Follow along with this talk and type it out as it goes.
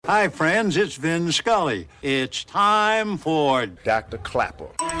Hi, friends. It's Vin Scully. It's time for Dr. Clapper.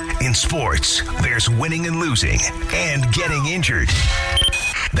 In sports, there's winning and losing and getting injured.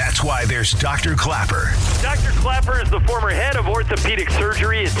 That's why there's Dr. Clapper. Dr. Clapper is the former head of orthopedic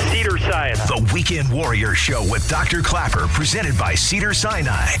surgery at Cedars-Sinai. The Weekend Warrior Show with Dr. Clapper, presented by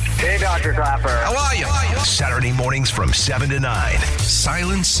Cedars-Sinai. Hey, Dr. Clapper. How are you? Saturday mornings from 7 to 9.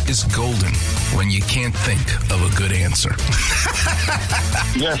 Silence is golden when you can't think of a good answer.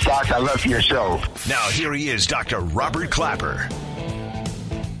 Yes, Doc, I love your show. Now here he is, Dr. Robert Clapper.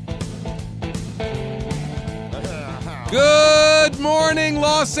 Good morning,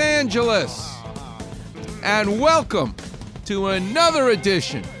 Los Angeles, and welcome to another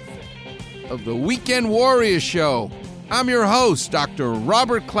edition of the Weekend Warrior Show. I'm your host, Dr.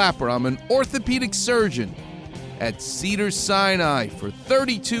 Robert Clapper. I'm an orthopedic surgeon at Cedars-Sinai for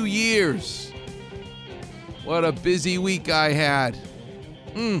 32 years. What a busy week I had.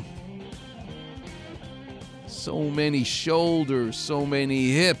 So many shoulders, so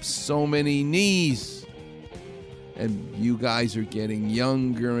many hips, so many knees. And you guys are getting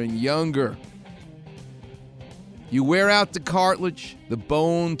younger and younger. You wear out the cartilage, the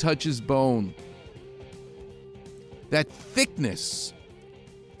bone touches bone. That thickness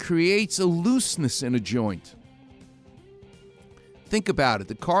creates a looseness in a joint. Think about it.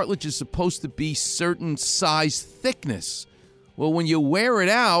 The cartilage is supposed to be certain size thickness. Well, when you wear it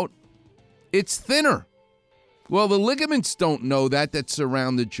out, it's thinner. Well, the ligaments don't know that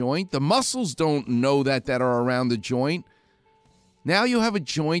surround the joint. The muscles don't know that are around the joint. Now you have a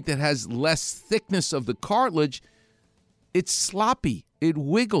joint that has less thickness of the cartilage. It's sloppy. It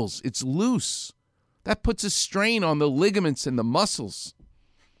wiggles. It's loose. That puts a strain on the ligaments and the muscles.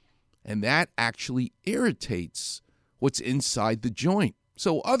 And that actually irritates what's inside the joint.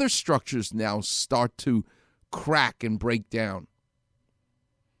 So other structures now start to crack and break down.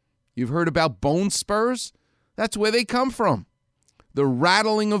 You've heard about bone spurs? That's where they come from. The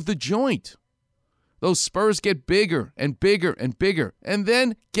rattling of the joint. Those spurs get bigger and bigger and bigger. And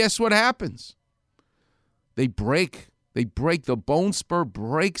then guess what happens? They break. They break. The bone spur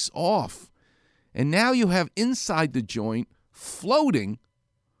breaks off. And now you have inside the joint floating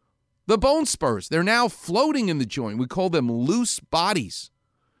the bone spurs. They're now floating in the joint. We call them loose bodies.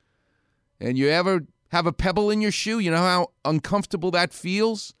 And you ever have a pebble in your shoe? You know how uncomfortable that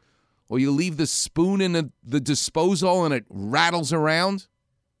feels? Or you leave the spoon in the disposal and it rattles around?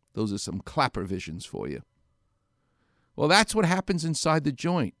 Those are some Clapper visions for you. Well, that's what happens inside the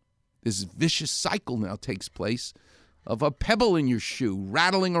joint. This vicious cycle now takes place of a pebble in your shoe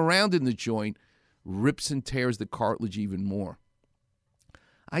rattling around in the joint, rips and tears the cartilage even more.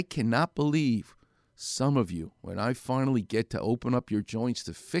 I cannot believe some of you, when I finally get to open up your joints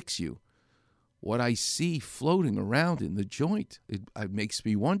to fix you, what I see floating around in the joint. It makes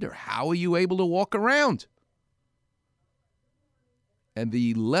me wonder, how are you able to walk around? And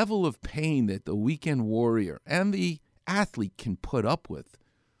the level of pain that the weekend warrior and the athlete can put up with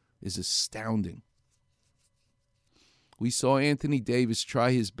is astounding. We saw Anthony Davis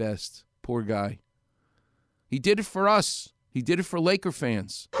try his best. Poor guy. He did it for us. He did it for Laker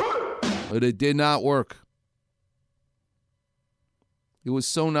fans. But it did not work. It was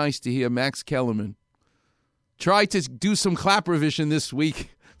so nice to hear Max Kellerman try to do some Clapper vision this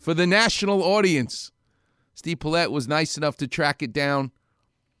week for the national audience. Steve Paulette was nice enough to track it down.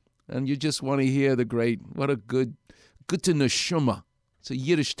 And you just want to hear the great, what a good to neshama. It's a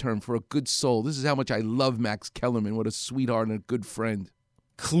Yiddish term for a good soul. This is how much I love Max Kellerman. What a sweetheart and a good friend.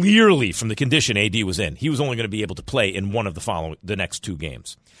 Clearly, from the condition AD was in, he was only going to be able to play in one of the next two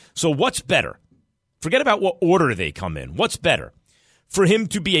games. So what's better? Forget about what order they come in. What's better? For him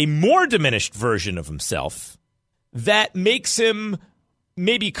to be a more diminished version of himself that makes him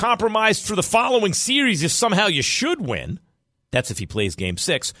maybe compromised for the following series if somehow you should win. That's if he plays Game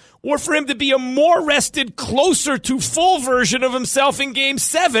 6. Or for him to be a more rested, closer to full version of himself in Game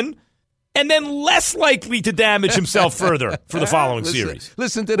 7 and then less likely to damage himself further for the following series.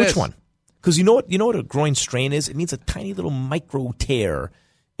 Listen to this. Which one? Because you know what a groin strain is? It means a tiny little micro tear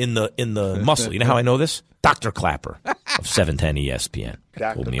in the muscle. You know how I know this? Dr. Clapper of 710 ESPN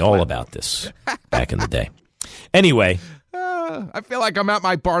told me all about this back in the day. Anyway. I feel like I'm at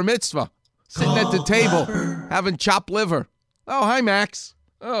my bar mitzvah, sitting at the table, having chopped liver. Oh, hi, Max.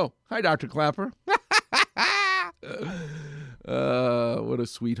 Oh, hi, Dr. Clapper. What a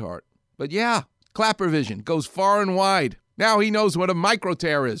sweetheart. But yeah, Clapper vision goes far and wide. Now he knows what a micro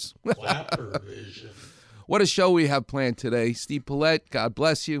tear is. Clapper vision. What a show we have planned today. Steve Paulette, God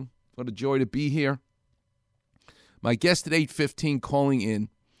bless you. What a joy to be here. My guest at 8:15 calling in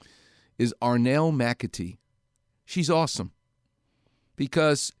is Arnell McAtee. She's awesome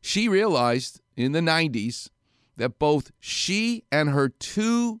because she realized in the 90s that both she and her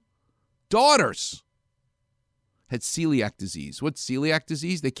 2 daughters had celiac disease. What's celiac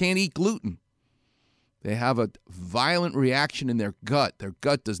disease? They can't eat gluten. They have a violent reaction in their gut. Their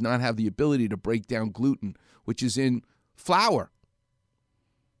gut does not have the ability to break down gluten, which is in flour.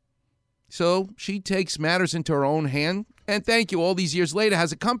 So she takes matters into her own hand, and thank you, all these years later,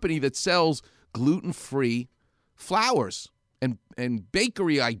 has a company that sells gluten-free flours and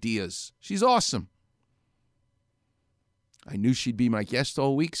bakery ideas. She's awesome. I knew she'd be my guest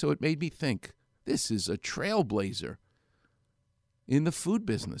all week, so it made me think, this is a trailblazer in the food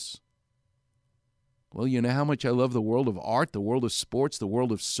business. Well, you know how much I love the world of art, the world of sports, the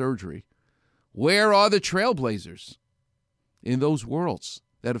world of surgery. Where are the trailblazers in those worlds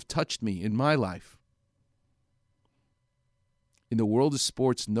that have touched me in my life? In the world of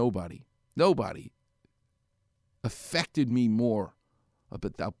sports, nobody affected me more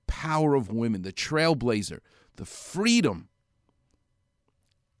about the power of women, the trailblazer, the freedom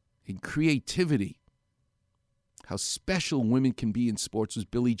and creativity, how special women can be in sports was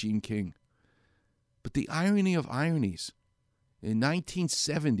Billie Jean King. But the irony of ironies, in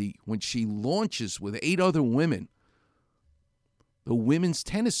 1970, when she launches with 8 other women, the women's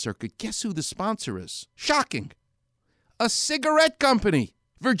tennis circuit, guess who the sponsor is? Shocking. A cigarette company,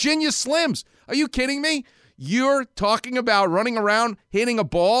 Virginia Slims. Are you kidding me? You're talking about running around, hitting a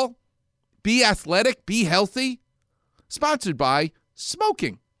ball, be athletic, be healthy, sponsored by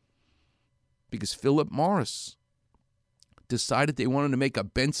smoking. Because Philip Morris decided they wanted to make a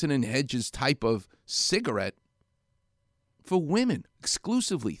Benson & Hedges type of cigarette for women,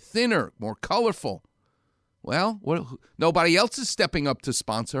 exclusively, thinner, more colorful. Well, nobody else is stepping up to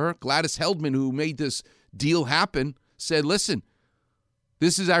sponsor her. Gladys Heldman, who made this deal happen, said, listen,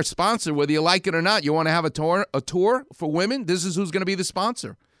 this is our sponsor, whether you like it or not. You want to have a tour for women? This is who's going to be the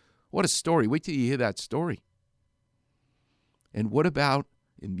sponsor. What a story. Wait till you hear that story. And what about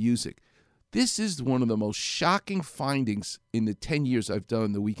in music? This is one of the most shocking findings in the 10 years I've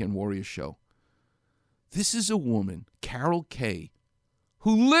done the Weekend Warriors show. This is a woman, Carol Kay,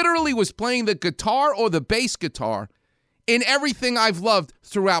 who literally was playing the guitar or the bass guitar in everything I've loved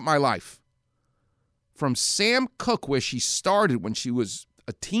throughout my life. From Sam Cooke, where she started when she was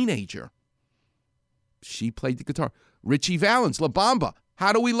a teenager, she played the guitar. Richie Valens, La Bamba.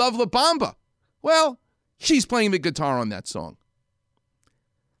 How do we love La Bamba? Well, she's playing the guitar on that song.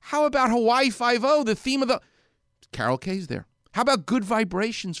 How about Hawaii Five-0, the theme of the... Carol Kay's there. How about Good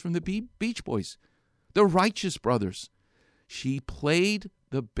Vibrations from the Beach Boys? The Righteous Brothers. She played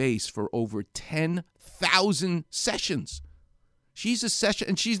the bass for over 10,000 sessions. She's a session,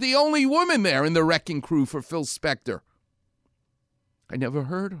 and she's the only woman there in the Wrecking Crew for Phil Spector. I never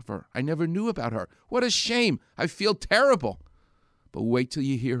heard of her. I never knew about her. What a shame. I feel terrible. But wait till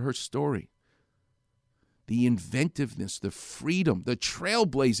you hear her story. The inventiveness, the freedom, the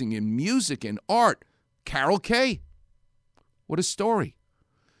trailblazing in music and art. Carol Kay. What a story.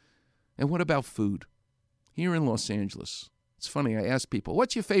 And what about food? Here in Los Angeles, it's funny, I ask people,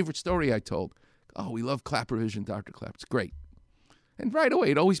 what's your favorite story I told? Oh, we love Clapper Vision, Dr. Clapper. It's great. And right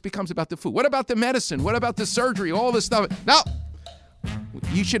away, it always becomes about the food. What about the medicine? What about the surgery? All this stuff. No,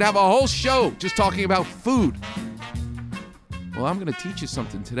 you should have a whole show just talking about food. Well, I'm going to teach you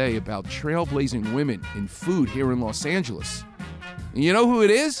something today about trailblazing women in food here in Los Angeles. And you know who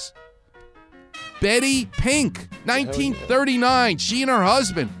it is? Betty Pink, 1939. She and her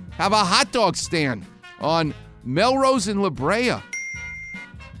husband have a hot dog stand on Melrose and La Brea.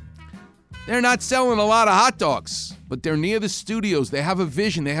 They're not selling a lot of hot dogs, but they're near the studios. They have a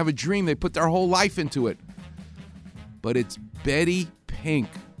vision. They have a dream. They put their whole life into it. But it's Betty Pink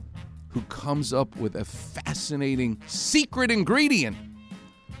who comes up with a fascinating secret ingredient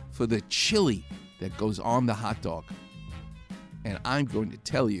for the chili that goes on the hot dog. And I'm going to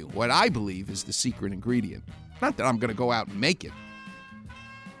tell you what I believe is the secret ingredient. Not that I'm going to go out and make it.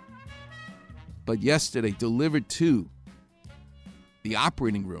 But yesterday, delivered to the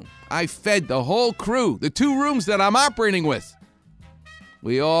operating room. I fed the whole crew, the 2 rooms that I'm operating with.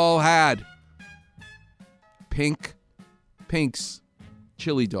 We all had Pink's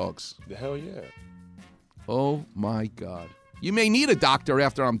chili dogs. The hell yeah. Oh my God. You may need a doctor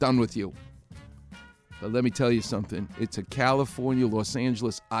after I'm done with you. But let me tell you something. It's a California, Los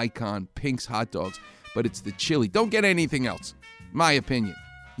Angeles icon, Pink's hot dogs. But it's the chili. Don't get anything else. My opinion.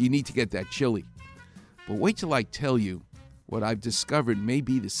 You need to get that chili. But wait till I tell you what I've discovered may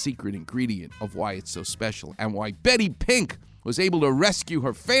be the secret ingredient of why it's so special and why Betty Pink was able to rescue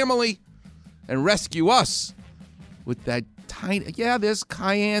her family and rescue us with that tiny, there's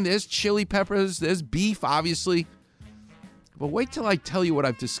cayenne, there's chili peppers, there's beef, obviously. But wait till I tell you what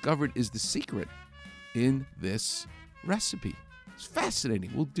I've discovered is the secret in this recipe. It's fascinating.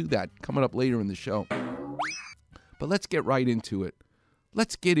 We'll do that coming up later in the show. But let's get right into it.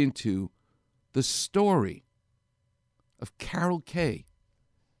 Let's get into the story of Carol Kaye.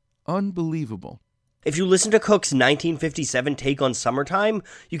 Unbelievable. If you listen to Cook's 1957 take on Summertime,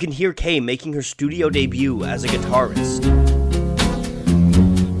 you can hear Kaye making her studio debut as a guitarist.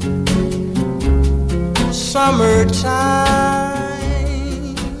 Summertime,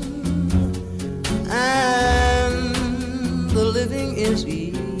 and the living is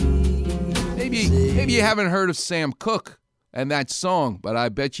easy. Maybe you haven't heard of Sam Cooke and that song, but I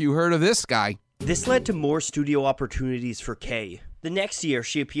bet you heard of this guy. This led to more studio opportunities for Kaye. The next year,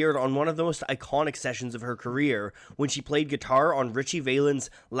 she appeared on one of the most iconic sessions of her career when she played guitar on Richie Valens'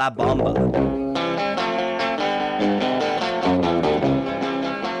 La Bamba.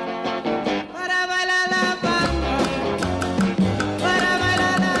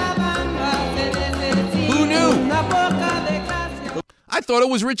 I thought it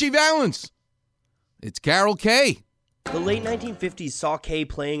was Richie Valens. It's Carol Kaye. The late 1950s saw Kaye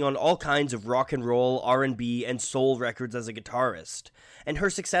playing on all kinds of rock and roll, R&B, and soul records as a guitarist. And her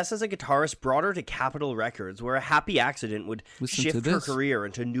success as a guitarist brought her to Capitol Records, where a happy accident would shift her career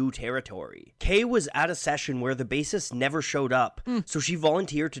into new territory. Kaye was at a session where the bassist never showed up, so she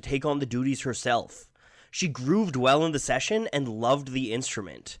volunteered to take on the duties herself. She grooved well in the session and loved the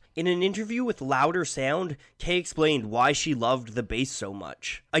instrument. In an interview with Louder Sound, Kaye explained why she loved the bass so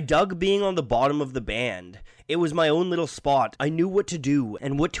much. "I dug being on the bottom of the band. It was my own little spot. I knew what to do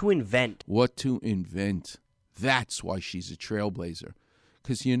and what to invent." What to invent. That's why she's a trailblazer.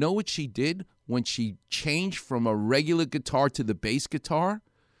 Because you know what she did when she changed from a regular guitar to the bass guitar?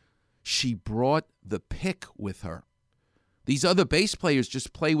 She brought the pick with her. These other bass players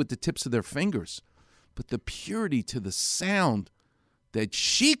just play with the tips of their fingers. But the purity to the sound that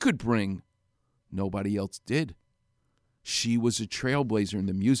she could bring, nobody else did. She was a trailblazer in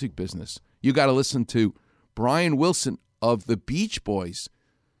the music business. You got to listen to Brian Wilson of the Beach Boys.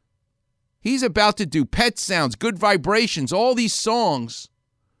 He's about to do Pet Sounds, Good Vibrations, all these songs.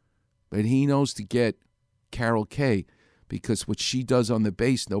 But he knows to get Carol Kaye because what she does on the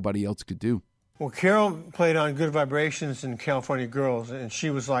bass, nobody else could do. Well, Carol played on Good Vibrations and California Girls, and she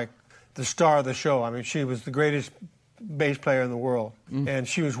was like the star of the show. I mean, she was the greatest bass player in the world. And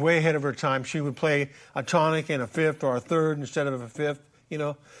she was way ahead of her time. She would play a tonic and a fifth or a third instead of a fifth. You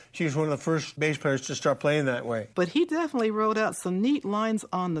know, she was one of the first bass players to start playing that way. But he definitely wrote out some neat lines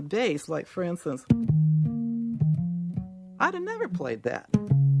on the bass, like, for instance, I'd have never played that.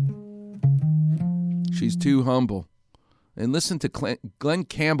 She's too humble. And listen to Glenn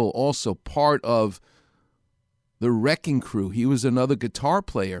Campbell, also part of the Wrecking Crew. He was another guitar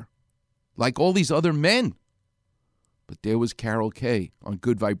player, like all these other men. But there was Carol Kaye on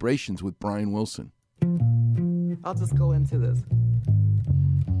Good Vibrations with Brian Wilson. I'll just go into this.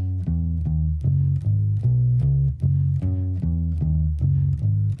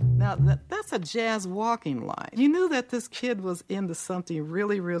 Now, that's a jazz walking line. You knew that this kid was into something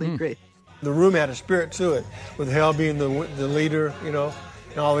really, really great. The room had a spirit to it, with Hal being the leader, you know,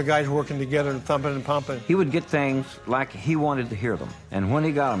 and all the guys working together and thumping and pumping. He would get things like he wanted to hear them. And when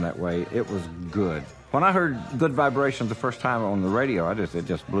he got them that way, it was good. When I heard Good Vibrations the first time on the radio, it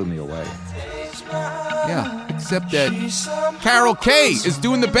just blew me away. Yeah, except that Carol Kaye is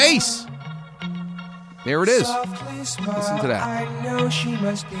doing the bass. There it is. Listen to that. I know she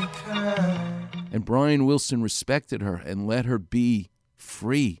must be kind. And Brian Wilson respected her and let her be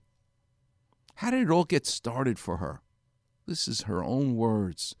free. How did it all get started for her? This is her own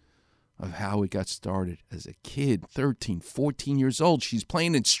words of how it got started. As a kid, 13, 14 years old, she's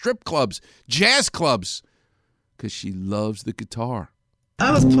playing in strip clubs, jazz clubs, because she loves the guitar.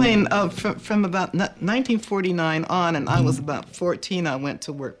 I was playing from about 1949 on, and I was about 14. I went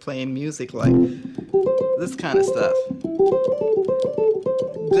to work playing music like this kind of stuff.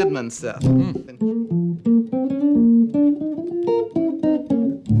 Goodman stuff.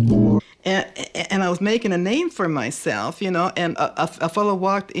 And I was making a name for myself, you know, and a fellow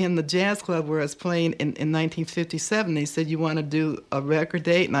walked in the jazz club where I was playing in 1957. They said, "You want to do a record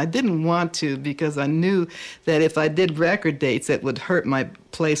date?" And I didn't want to because I knew that if I did record dates, it would hurt my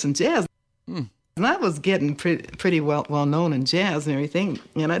place in jazz. And I was getting pretty well known in jazz and everything,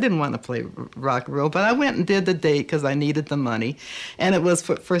 and I didn't want to play rock and roll, but I went and did the date because I needed the money, and it was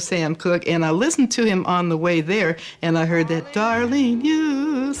for Sam Cooke, and I listened to him on the way there, and I heard that, "Darling,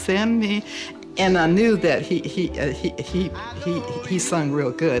 you send me," And I knew that he sung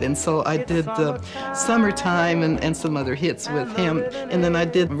real good, and so I did "Summertime" and some other hits with him, and then I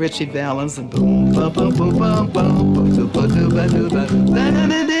did Richie Valens and boom, boom, boom, boom, boom, boom,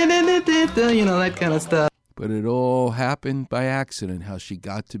 you know, that kind of stuff. But it all happened by accident. How she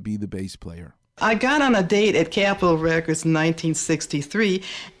got to be the bass player. I got on a date at Capitol Records in 1963,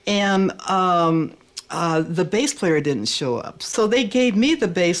 and the bass player didn't show up, so they gave me the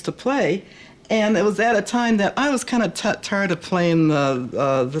bass to play. And it was at a time that I was kind of tired of playing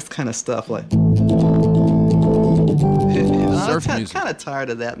this kind of stuff, like surf music. Kind of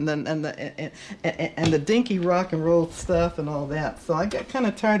tired of that, and then and the dinky rock and roll stuff and all that. So I got kind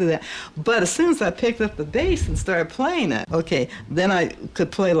of tired of that. But as soon as I picked up the bass and started playing it, okay, then I could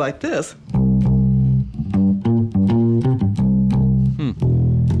play like this.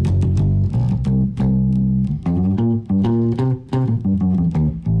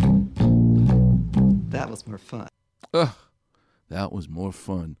 That was more fun. That was more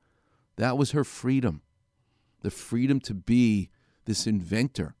fun. That was her freedom. The freedom to be this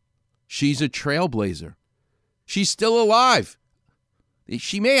inventor. She's a trailblazer. She's still alive.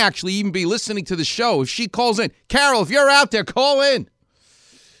 She may actually even be listening to the show. If she calls in, Carol, if you're out there, call in.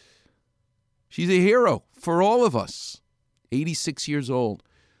 She's a hero for all of us. 86 years old.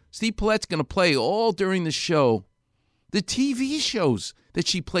 Steve Paulette's going to play all during the show the TV shows that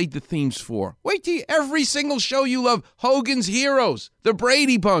she played the themes for. Wait till every single show you love. Hogan's Heroes, The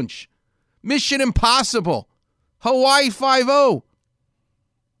Brady Bunch, Mission Impossible, Hawaii Five-0.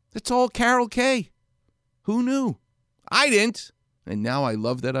 That's all Carol Kaye. Who knew? I didn't. And now I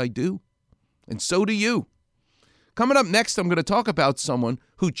love that I do. And so do you. Coming up next, I'm going to talk about someone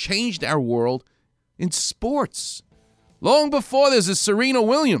who changed our world in sports. Long before there's a Serena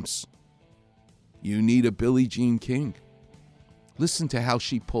Williams, you need a Billie Jean King. Listen to how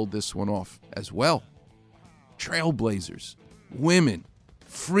she pulled this one off as well. Trailblazers, women,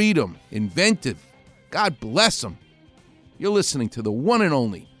 freedom, inventive. God bless them. You're listening to the one and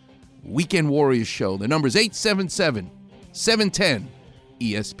only Weekend Warriors Show. The number's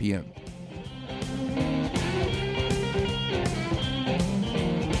 877-710-ESPN.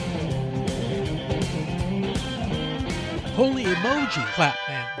 Holy emoji clap,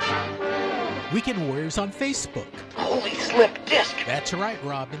 man. Weekend Warriors on Facebook. Holy slip disc. That's right,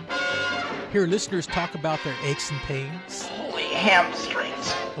 Robin. Hear listeners talk about their aches and pains. Holy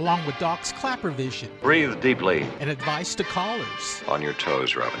hamstrings. Along with Doc's Clapper Vision. Breathe deeply. And advice to callers. On your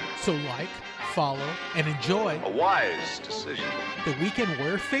toes, Robin. So like, follow, and enjoy a wise decision. The Weekend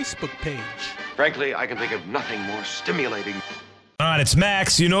Warrior Facebook page. Frankly, I can think of nothing more stimulating. It's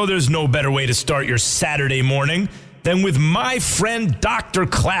Max. You know there's no better way to start your Saturday morning than with my friend Dr.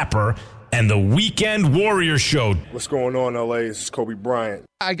 Clapper and the Weekend Warrior Show. What's going on, LA? This is Kobe Bryant.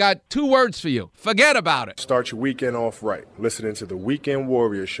 I got 2 words for you. Forget about it. Start your weekend off right. Listening to the Weekend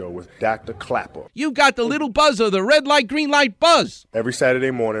Warrior Show with Dr. Clapper. You got the little buzzer, the red light, green light buzz. Every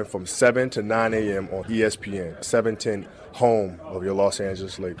Saturday morning from 7 to 9 a.m. on ESPN, 710, home of your Los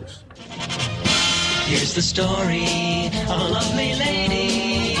Angeles Lakers. Here's the story of a lovely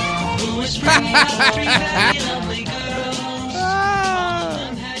lady who was bringing up 3 very lovely girls.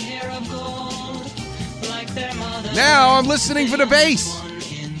 Now I'm listening for the bass.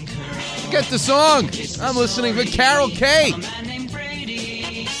 Forget the song. I'm listening for Carol Kaye.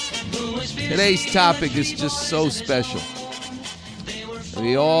 Today's topic is just so special.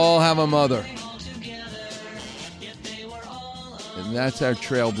 We all have a mother. And that's our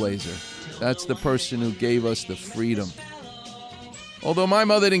trailblazer. That's the person who gave us the freedom. Although my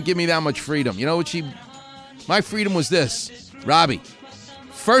mother didn't give me that much freedom. You know what my freedom was this. Robbie,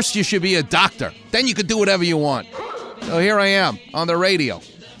 first you should be a doctor. Then you could do whatever you want. So here I am on the radio.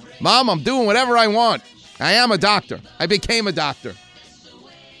 Mom, I'm doing whatever I want. I am a doctor. I became a doctor.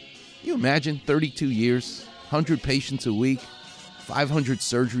 You imagine 32 years, 100 patients a week, 500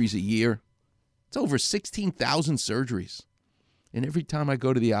 surgeries a year. It's over 16,000 surgeries. And every time I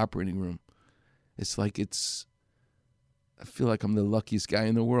go to the operating room, it's like I feel like I'm the luckiest guy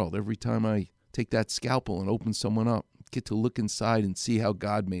in the world. Every time I take that scalpel and open someone up, get to look inside and see how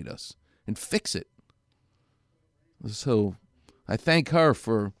God made us and fix it. So I thank her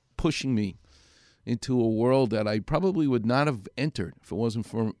for pushing me into a world that I probably would not have entered if it wasn't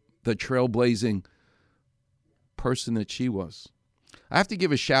for the trailblazing person that she was. I have to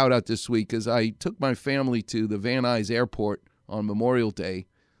give a shout out this week because I took my family to the Van Nuys Airport on Memorial Day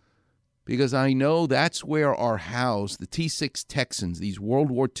because I know that's where are housed the T-6 Texans, these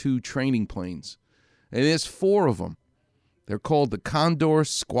World War II training planes. And there's 4 of them. They're called the Condor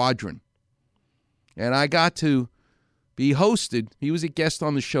Squadron. And I got to be hosted. He was a guest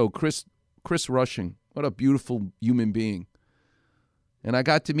on the show, Chris Chris Rushing. What a beautiful human being. And I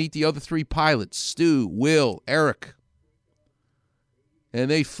got to meet the other 3 pilots, Stu, Will, Eric. And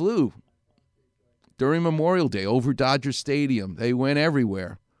they flew during Memorial Day over Dodger Stadium. They went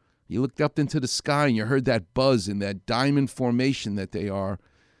everywhere. You looked up into the sky and you heard that buzz in that diamond formation that they are,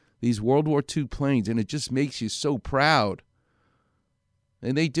 these World War II planes, and it just makes you so proud.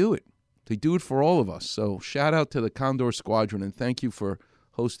 And they do it. They do it for all of us. So shout out to the Condor Squadron, and thank you for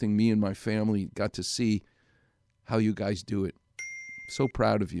hosting me and my family. Got to see how you guys do it. So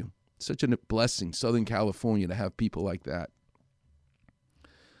proud of you. Such a blessing, Southern California, to have people like that.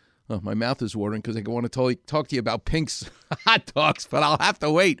 Oh, my mouth is watering because I want to talk to you about Pink's hot dogs, but I'll have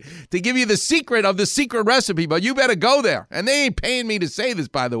to wait to give you the secret of the secret recipe. But you better go there. And they ain't paying me to say this,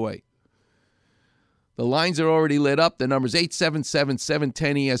 by the way. The lines are already lit up. The number's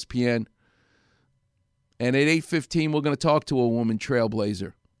 877-710-ESPN. And at 8:15, we're going to talk to a woman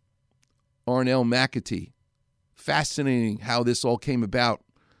trailblazer, Arnell McAtee. Fascinating how this all came about.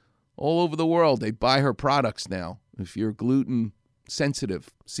 All over the world, they buy her products now. If you're gluten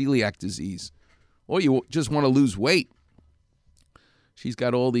sensitive, celiac disease, or you just want to lose weight. She's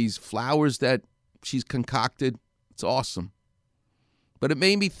got all these flours that she's concocted. It's awesome. But it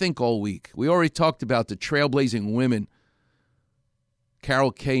made me think all week. We already talked about the trailblazing women,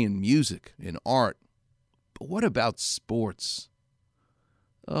 Carol Kay, in music, in art. But what about sports?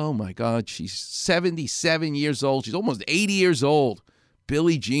 Oh, my God. She's 77 years old. She's almost 80 years old.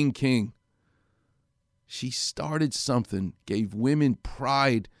 Billie Jean King. She started something, gave women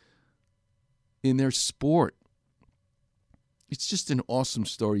pride in their sport. It's just an awesome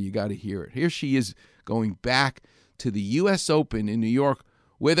story. You got to hear it. Here she is going back to the U.S. Open in New York,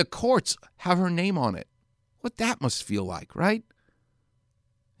 where the courts have her name on it. What that must feel like, right?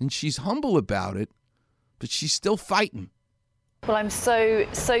 And she's humble about it, but she's still fighting. Well, I'm so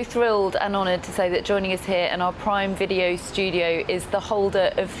thrilled and honoured to say that joining us here in our Prime Video studio is the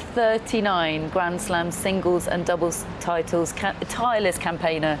holder of 39 Grand Slam singles and doubles titles, tireless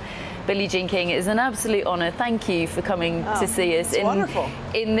campaigner, Billie Jean King. It is an absolute honour. Thank you for coming to see us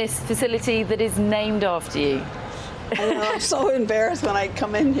in this facility that is named after you. I know, I'm so embarrassed when I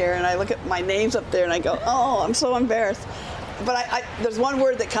come in here and I look at my names up there and I go, oh, I'm so embarrassed. But there's one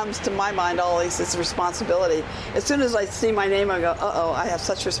word that comes to my mind always, is responsibility. As soon as I see my name, I go, uh-oh, I have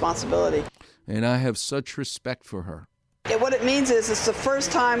such responsibility. And I have such respect for her. What it means is it's the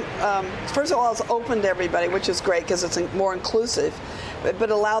first time, first of all, it's open to everybody, which is great because it's more inclusive, but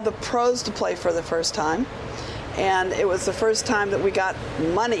allowed the pros to play for the first time. And it was the first time that we got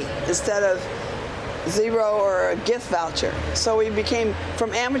money instead of zero or a gift voucher. So we became, from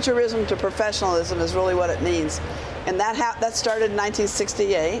amateurism to professionalism is really what it means. And that started in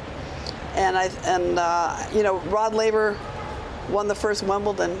 1968, and Rod Laver won the first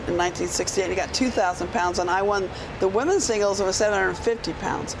Wimbledon in 1968. He got 2,000 pounds, and I won the women's singles of 750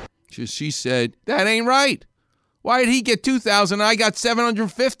 pounds. She said, "That ain't right. Why did he get 2,000 and I got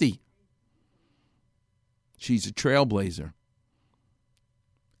 750?" She's a trailblazer.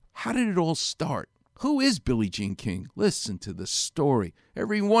 How did it all start? Who is Billie Jean King? Listen to the story.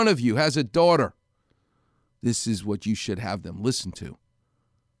 Every one of you has a daughter. This is what you should have them listen to.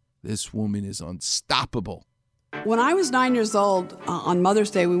 This woman is unstoppable. When I was 9 years old, on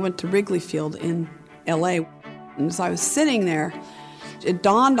Mother's Day, we went to Wrigley Field in L.A. And as I was sitting there, it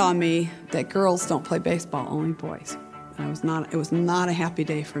dawned on me that girls don't play baseball, only boys. And it was not a happy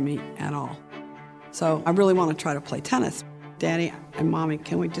day for me at all. So I really want to try to play tennis. Daddy and Mommy,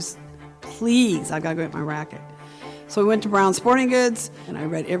 can we just, please, I've got to go get my racket. So we went to Brown Sporting Goods, and I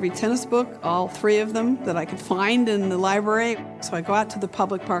read every tennis book, all 3 of them that I could find in the library. So I go out to the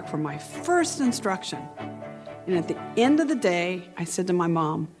public park for my first instruction. And at the end of the day, I said to my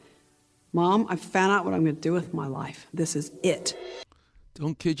mom, "Mom, I found out what I'm going to do with my life. This is it."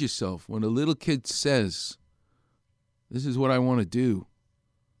 Don't kid yourself. When a little kid says, "This is what I want to do,"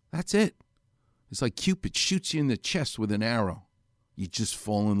 that's it. It's like Cupid shoots you in the chest with an arrow. You just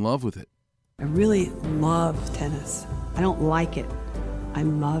fall in love with it. I really love tennis. I don't like it. I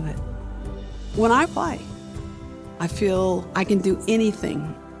love it. When I play, I feel I can do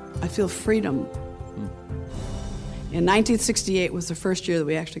anything. I feel freedom. In 1968 was the first year that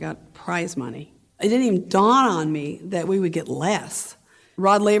we actually got prize money. It didn't even dawn on me that we would get less.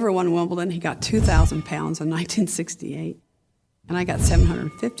 Rod Laver won Wimbledon. He got 2,000 pounds in 1968, and I got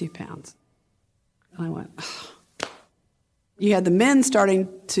 750 pounds. And I went, oh. You had the men starting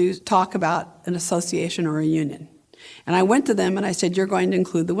to talk about an association or a union. And I went to them and I said, "You're going to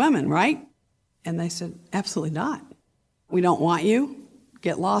include the women, right?" And they said, "Absolutely not. We don't want you.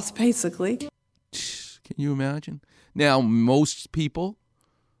 Get lost, basically." Can you imagine? Now, most people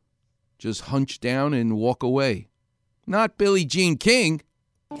just hunch down and walk away. Not Billie Jean King.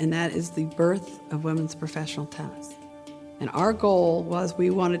 And that is the birth of women's professional tennis. And our goal was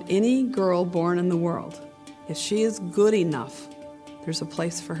we wanted any girl born in the world, if she is good enough, there's a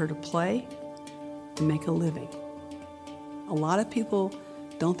place for her to play and make a living. A lot of people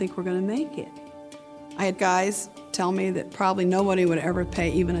don't think we're going to make it. I had guys tell me that probably nobody would ever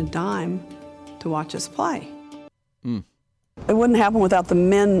pay even a dime to watch us play. It wouldn't happen without the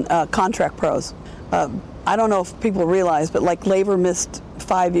men contract pros. I don't know if people realize, but like Laver missed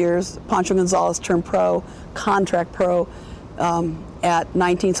 5 years, Pancho Gonzalez turned pro, contract pro at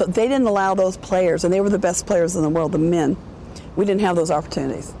 19. So they didn't allow those players, and they were the best players in the world, the men. We didn't have those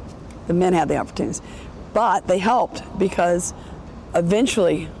opportunities. The men had the opportunities. But they helped because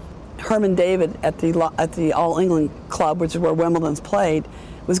eventually Herman David at the All England Club, which is where Wimbledon's played,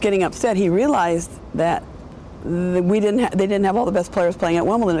 was getting upset. He realized that they didn't have all the best players playing at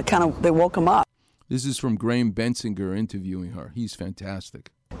Wimbledon. They woke him up. This is from Graham Bensinger interviewing her. He's fantastic.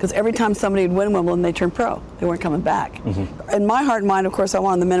 Because every time somebody would win Wimbledon, they turned pro. They weren't coming back. Mm-hmm. In my heart and mind, of course, I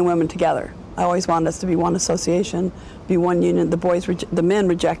wanted the men and women together. I always wanted us to be one association, be one union. The men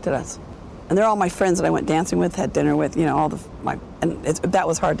rejected us. And they're all my friends that I went dancing with, had dinner with, that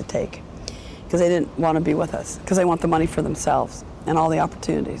was hard to take because they didn't want to be with us because they want the money for themselves and all the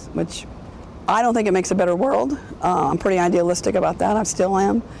opportunities, which I don't think it makes a better world. I'm pretty idealistic about that. I still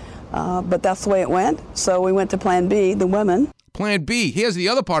am. But that's the way it went. So we went to Plan B, the women. Plan B. Here's the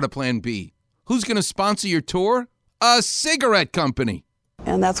other part of Plan B. Who's going to sponsor your tour? A cigarette company.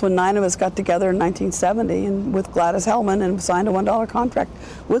 And that's when 9 of us got together in 1970 and with Gladys Hellman and signed a $1 contract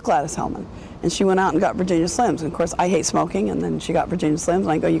with Gladys Hellman. And she went out and got Virginia Slims. And of course, I hate smoking, and then she got Virginia Slims,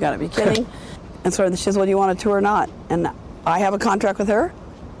 and I go, you got to be kidding. And so she says, well, do you want a tour or not? And I have a contract with her.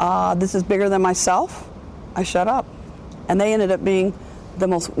 This is bigger than myself. I shut up. And they ended up being the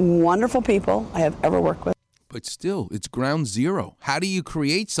most wonderful people I have ever worked with. But still, it's ground zero. How do you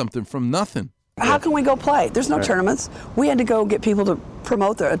create something from nothing? How can we go play? There's no tournaments. We had to go get people to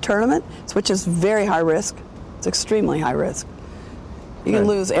promote a tournament, which is very high risk. It's extremely high risk. You can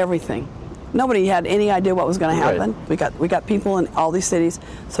lose everything. Nobody had any idea what was going to happen. We got people in all these cities,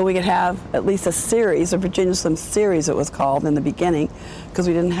 so we could have at least a series, a Virginia Slim series it was called in the beginning, because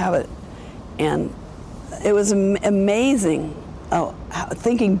we didn't have it. And it was amazing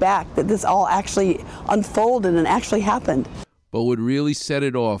thinking back that this all actually unfolded and actually happened. But what really set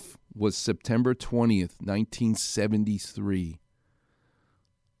it off was September 20th, 1973.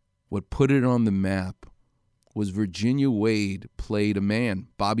 What put it on the map was Virginia Wade played a man,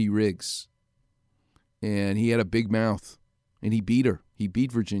 Bobby Riggs. And he had a big mouth, and he beat her. He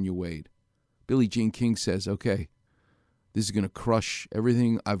beat Virginia Wade. Billie Jean King says, okay, this is going to crush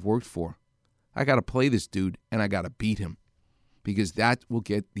everything I've worked for. I got to play this dude, and I got to beat him, because that will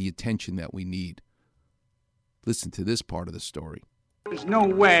get the attention that we need. Listen to this part of the story. There's no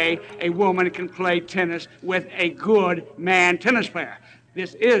way a woman can play tennis with a good man tennis player.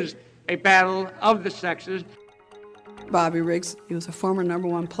 This is a battle of the sexes. Bobby Riggs, he was a former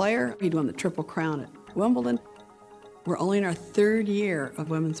 #1 player. He'd won the Triple Crown at Wimbledon. We're only in our 3rd year of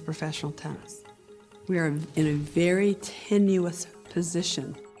women's professional tennis. We are in a very tenuous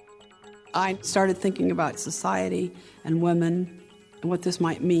position. I started thinking about society and women and what this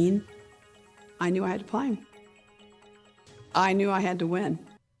might mean. I knew I had to play. I knew I had to win.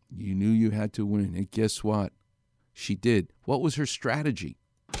 You knew you had to win, and guess what? She did. What was her strategy?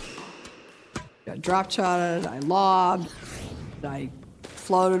 I drop shotted, I lobbed, I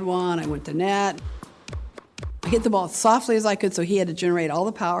floated one, I went to net. I hit the ball as softly as I could, so he had to generate all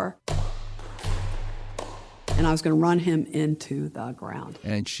the power. And I was going to run him into the ground.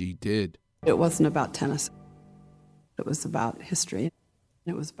 And she did. It wasn't about tennis. It was about history.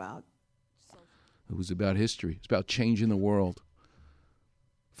 It was about history. It's about changing the world.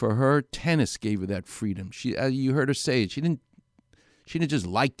 For her, tennis gave her that freedom. You heard her say it. She didn't just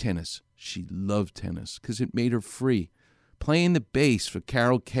like tennis. She loved tennis because it made her free. Playing the bass for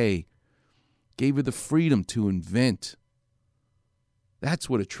Carol Kay gave her the freedom to invent. That's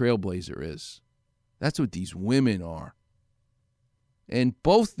what a trailblazer is. That's what these women are. And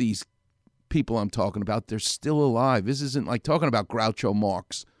both these people I'm talking about, they're still alive. This isn't like talking about Groucho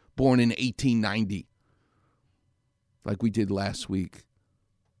Marx, born in 1890, like we did last week.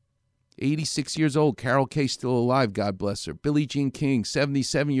 86 years old, Carol Kay still alive, God bless her. Billie Jean King,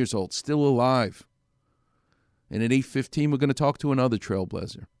 77 years old, still alive. And at 8:15, we're going to talk to another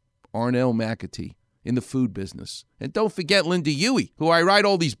trailblazer, Arnell McAtee, in the food business. And don't forget Linda Huey, who I write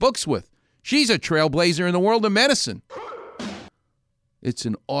all these books with. She's a trailblazer in the world of medicine. It's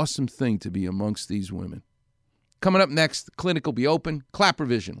an awesome thing to be amongst these women. Coming up next, the clinic will be open. Clapper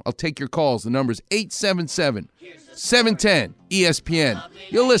Vision. I'll take your calls. The number's 877-710-ESPN.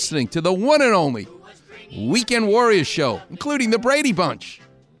 You're listening to the one and only Weekend Warriors Show, including the Brady Bunch,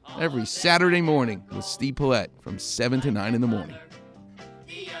 every Saturday morning with Steve Paulette from 7 to 9 in the morning.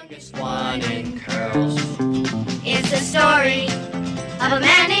 One in curls. It's the story of a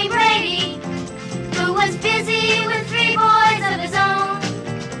man named Brady who was busy with 3 boys of his own.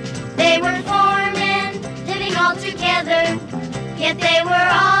 They were 4 men living all together, yet they were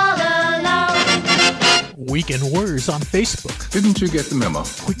all alone. Weekend Warriors on Facebook. Didn't you get the memo?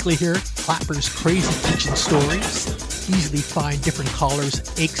 Quickly hear Clapper's crazy kitchen stories. Easily find different callers'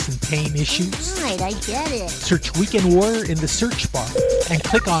 aches and pain issues. Right, I get it. Search Weekend Warrior in the search bar and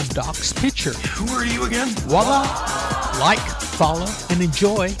click on Doc's picture. Who are you again? Voila! Like, follow, and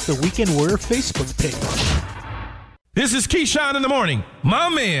enjoy the Weekend Warrior Facebook page. This is Keyshawn in the morning. My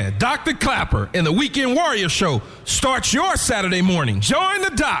man, Dr. Clapper, and the Weekend Warrior Show starts your Saturday morning. Join the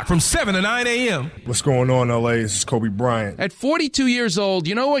doc from 7 to 9 a.m. What's going on, LA? This is Kobe Bryant. At 42 years old,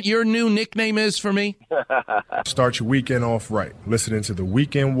 you know what your new nickname is for me? Start your weekend off right. Listening to the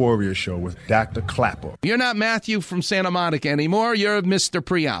Weekend Warrior Show with Dr. Clapper. You're not Matthew from Santa Monica anymore. You're Mr.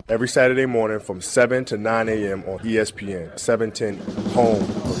 Pre-Op. Every Saturday morning from 7 to 9 a.m. on ESPN. 710, home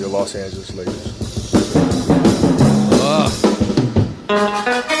of your Los Angeles Lakers.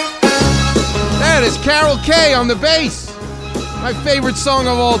 That is Carol Kay on the bass. My favorite song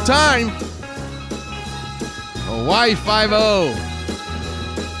of all time. Hawaii Five-0.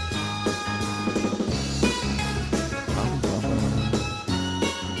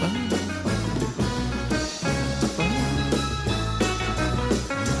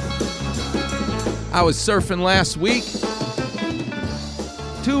 I was surfing last week.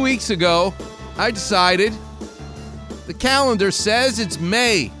 2 weeks ago, I decided the calendar says it's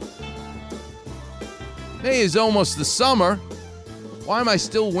May. May is almost the summer. Why am I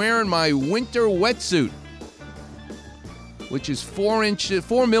still wearing my winter wetsuit? Which is 4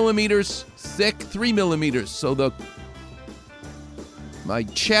 millimeters thick, 3 millimeters. So my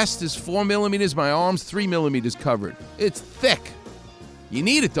chest is 4 millimeters, my arms 3 millimeters covered. It's thick. You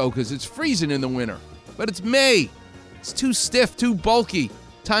need it though, because it's freezing in the winter. But it's May. It's too stiff, too bulky.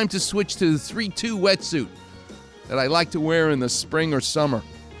 Time to switch to the 3-2 wetsuit that I like to wear in the spring or summer.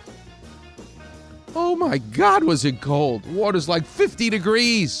 Oh my God, was it cold. Water's like 50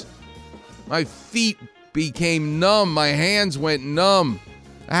 degrees. My feet became numb. My hands went numb.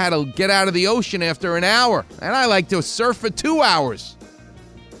 I had to get out of the ocean after an hour, and I like to surf for 2 hours.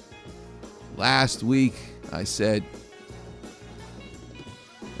 Last week, I said,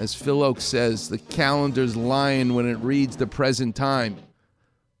 as Phil Oakes says, the calendar's lying when it reads the present time.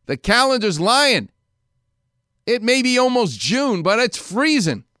 The calendar's lying. It may be almost June, but it's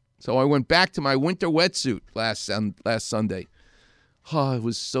freezing. So I went back to my winter wetsuit last Sunday. Oh, it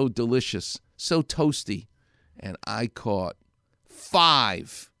was so delicious, so toasty. And I caught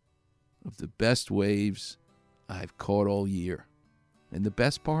 5 of the best waves I've caught all year. And the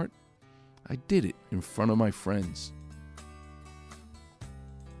best part, I did it in front of my friends.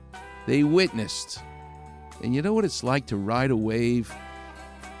 They witnessed. And you know what it's like to ride a wave?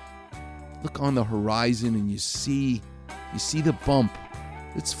 Look on the horizon and you see the bump.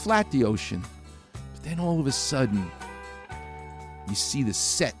 It's flat, the ocean. But then all of a sudden, you see the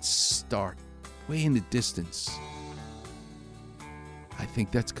sets start way in the distance. I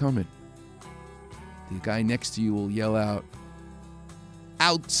think that's coming. The guy next to you will yell out,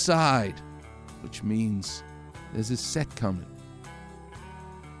 outside, which means there's a set coming.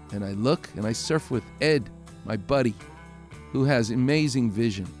 And I look and I surf with Ed, my buddy, who has amazing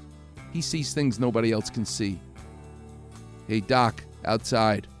vision. He sees things nobody else can see. Hey, Doc,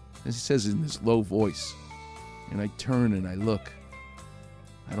 outside. As he says in this low voice. And I turn and I look.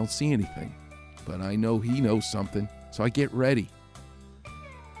 I don't see anything, but I know he knows something, so I get ready.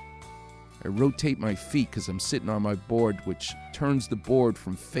 I rotate my feet because I'm sitting on my board, which turns the board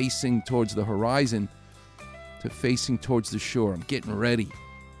from facing towards the horizon to facing towards the shore. I'm getting ready.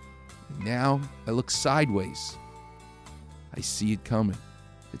 And now I look sideways. I see it coming.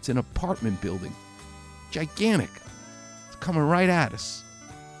 It's an apartment building. Gigantic. It's coming right at us.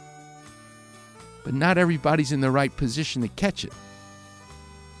 But not everybody's in the right position to catch it.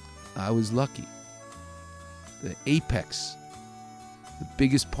 I was lucky. The apex, the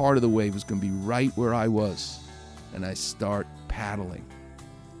biggest part of the wave, was going to be right where I was. And I start paddling.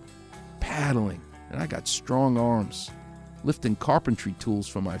 And I got strong arms, lifting carpentry tools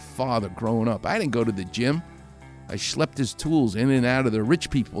from my father growing up. I didn't go to the gym. I schlepped his tools in and out of the rich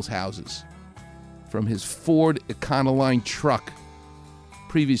people's houses from his Ford Econoline truck.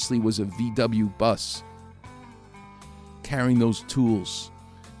 Previously was a VW bus. carrying those tools,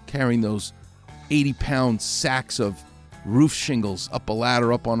 carrying those 80-pound sacks of roof shingles up a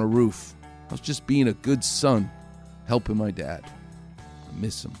ladder up on a roof. I was just being a good son, helping my dad. I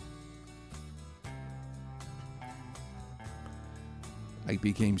miss him. I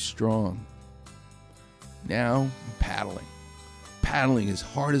became strong. Now I'm paddling as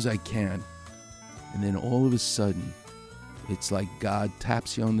hard as I can. And then all of a sudden, it's like God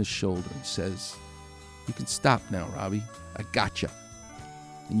taps you on the shoulder and says, you can stop now, Robbie. I got you.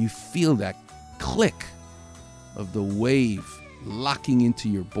 And you feel that click of the wave locking into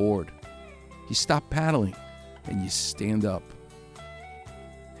your board. You stop paddling and you stand up.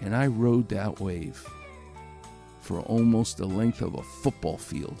 And I rode that wave for almost the length of a football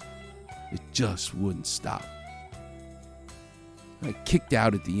field. It just wouldn't stop. I kicked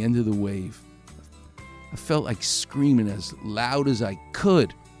out at the end of the wave. I felt like screaming as loud as I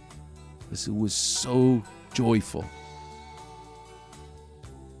could because it was so joyful.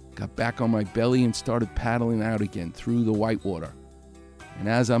 Got back on my belly and started paddling out again through the whitewater. And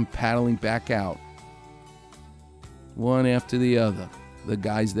as I'm paddling back out, one after the other, the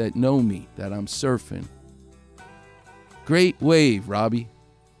guys that know me, that I'm surfing. Great wave, Robbie.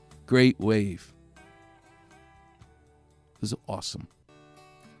 Great wave. It was awesome.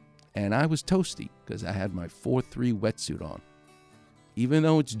 And I was toasty because I had my 4-3 wetsuit on. Even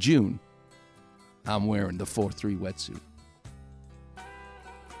though it's June, I'm wearing the 4-3 wetsuit.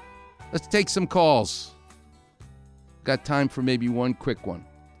 Let's take some calls. Got time for maybe one quick one.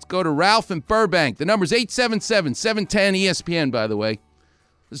 Let's go to Ralph in Burbank. The number's 877-710-ESPN, by the way.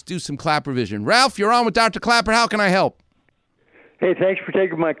 Let's do some Clapper Vision. Ralph, you're on with Dr. Clapper. How can I help? Hey, thanks for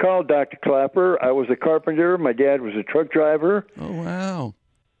taking my call, Dr. Clapper. I was a carpenter. My dad was a truck driver. Oh, wow.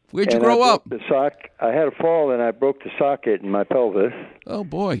 Where'd you grow up? I had a fall, and I broke the socket in my pelvis. Oh,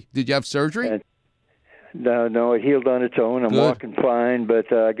 boy. Did you have surgery? No, it healed on its own. I'm walking fine,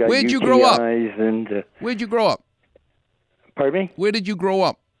 but I got Where'd UTIs. you grow up? And, Where'd you grow up? Pardon me? Where did you grow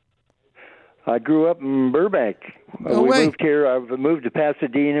up? I grew up in Burbank. No we way. moved here. I moved to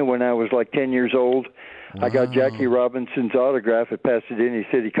Pasadena when I was like 10 years old. Wow. I got Jackie Robinson's autograph at Pasadena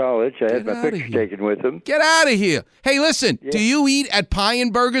City College. I had my picture taken with him. Get out of here. Hey, listen, do you eat at Pie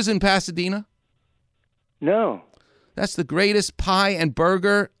and Burgers in Pasadena? No. That's the greatest pie and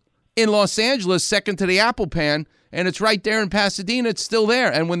burger in Los Angeles, second to the Apple Pan, and it's right there in Pasadena. It's still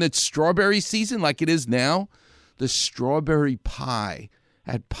there. And when it's strawberry season like it is now, the strawberry pie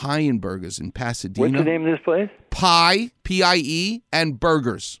at Pie and Burgers in Pasadena. What's the name of this place? Pie, P-I-E, and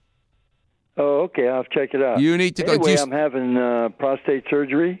Burgers. Oh, okay. I'll check it out. You need to go. Anyway, I'm having prostate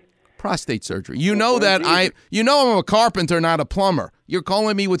surgery. Prostate surgery. You know that I'm a carpenter, not a plumber. You're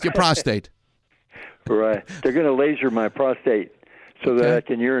calling me with your prostate. Right. They're going to laser my prostate so that I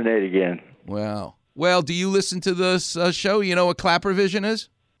can urinate again. Wow. Well, do you listen to this show? You know what Clapper Vision is?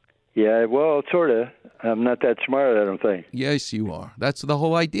 Yeah, well, sort of. I'm not that smart, I don't think. Yes, you are. That's the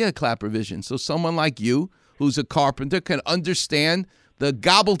whole idea of Clapper Vision. So someone like you, who's a carpenter, can understand the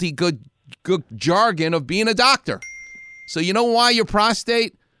gobbledygook jargon of being a doctor. So you know why your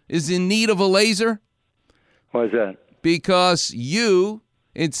prostate is in need of a laser? Why is that? Because you,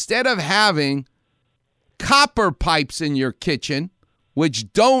 instead of having copper pipes in your kitchen,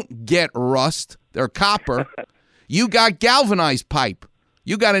 which don't get rust, they're copper, you got galvanized pipe.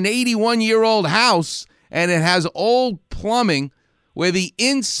 You got an 81-year-old house, and it has old plumbing where the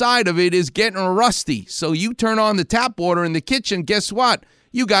inside of it is getting rusty. So you turn on the tap water in the kitchen, guess what?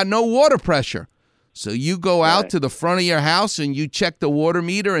 You got no water pressure. So you go out to the front of your house and you check the water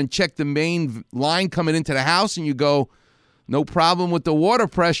meter and check the main line coming into the house, and you go, no problem with the water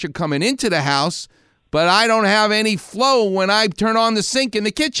pressure coming into the house, but I don't have any flow when I turn on the sink in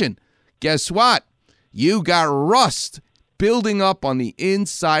the kitchen. Guess what? You got rust building up on the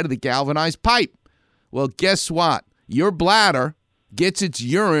inside of the galvanized pipe. Well, guess what? Your bladder gets its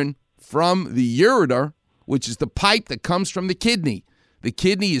urine from the ureter, which is the pipe that comes from the kidney. The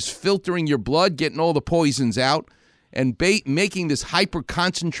kidney is filtering your blood, getting all the poisons out, and making this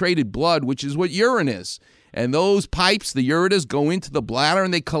hyper-concentrated blood, which is what urine is. And those pipes, the ureters, go into the bladder,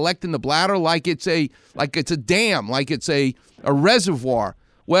 and they collect in the bladder like it's a dam, like it's a reservoir.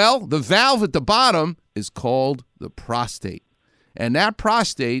 Well, the valve at the bottom is called the prostate. And that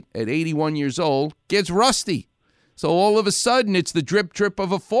prostate, at 81 years old, gets rusty. So all of a sudden, it's the drip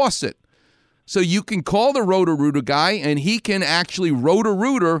of a faucet. So you can call the Roto-Rooter guy, and he can actually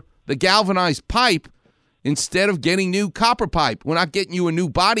Roto-Rooter the galvanized pipe instead of getting new copper pipe. We're not getting you a new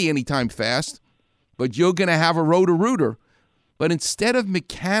body anytime fast, but you're going to have a Roto-Rooter. But instead of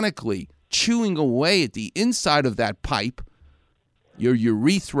mechanically chewing away at the inside of that pipe, your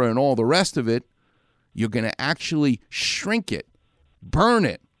urethra and all the rest of it, you're going to actually shrink it, burn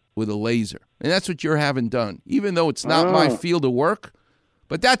it with a laser. And that's what you're having done, even though it's not my field of work.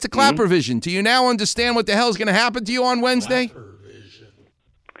 But that's a Clapper vision. Do you now understand what the hell is going to happen to you on Wednesday?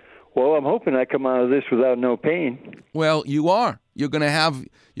 Well, I'm hoping I come out of this without no pain. Well, you are. You're going to have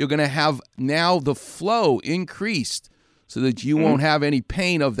now the flow increased so that you won't have any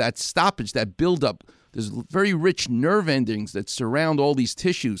pain of that stoppage, that buildup. There's very rich nerve endings that surround all these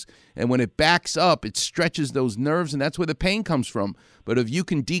tissues. And when it backs up, it stretches those nerves, and that's where the pain comes from. But if you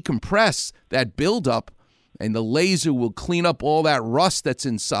can decompress that buildup, and the laser will clean up all that rust that's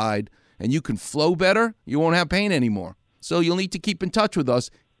inside, and you can flow better, you won't have pain anymore. So you'll need to keep in touch with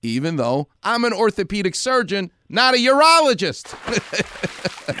us, even though I'm an orthopedic surgeon, not a urologist.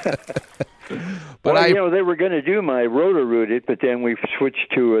 But well, they were going to do my rotor-rooted, but then we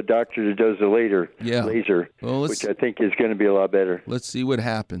switched to a doctor that does the laser, which I think is going to be a lot better. Let's see what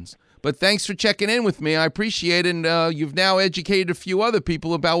happens. But thanks for checking in with me. I appreciate it, and you've now educated a few other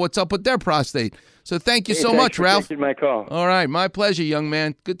people about what's up with their prostate. So thank you so much, Ralph. Thanks for taking my call. All right, my pleasure, young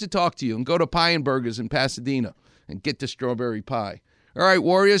man. Good to talk to you. And go to Pie and Burgers in Pasadena and get the strawberry pie. All right,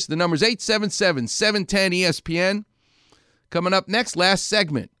 Warriors, the number's 877-710-ESPN. Coming up next, last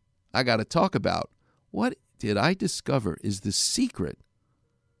segment, I got to talk about what did I discover is the secret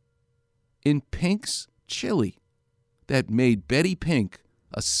in Pink's chili that made Betty Pink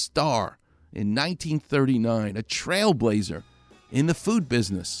a star in 1939, a trailblazer in the food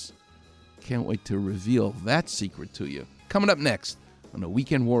business. Can't wait to reveal that secret to you. Coming up next on the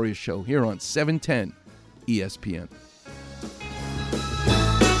Weekend Warriors Show here on 710 ESPN.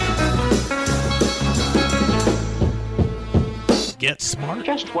 Get smart.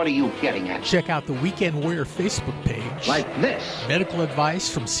 Just what are you getting at? Check out the Weekend Warrior Facebook page. Like this. Medical advice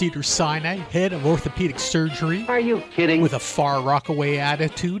from Cedars-Sinai, head of orthopedic surgery. Are you kidding? With a far Rockaway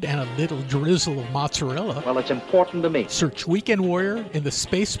attitude and a little drizzle of mozzarella. Well, it's important to me. Search Weekend Warrior in the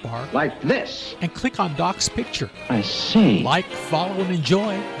space bar. Like this. And click on Doc's picture. I see. Like, follow, and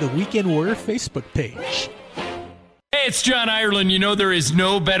enjoy the Weekend Warrior Facebook page. Hey, it's John Ireland. You know there is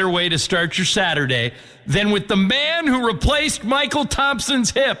no better way to start your Saturday than with the man who replaced Michael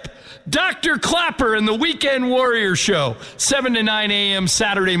Thompson's hip, Dr. Clapper and the Weekend Warrior Show, 7 to 9 a.m.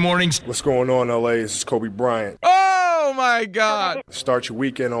 Saturday mornings. What's going on, LA? This is Kobe Bryant. Oh, my God. Start your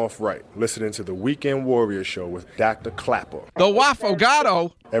weekend off right. Listening to the Weekend Warrior Show with Dr. Clapper. The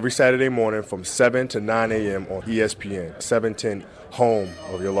Wafogato. Every Saturday morning from 7 to 9 a.m. on ESPN, 710, home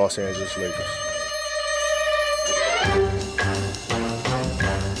of your Los Angeles Lakers.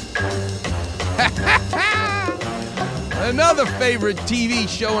 Another favorite TV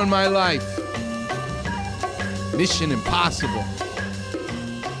show in my life. Mission Impossible.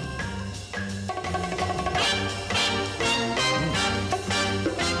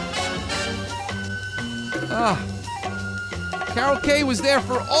 Carol Kay was there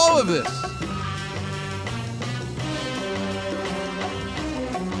for all of this.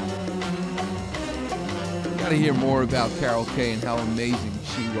 Gotta hear more about Carol Kay and how amazing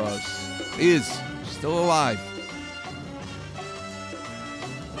she is still alive.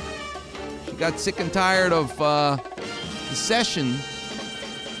 She got sick and tired of the session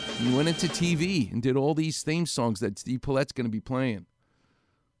and went into TV and did all these theme songs that Steve Paulette's going to be playing.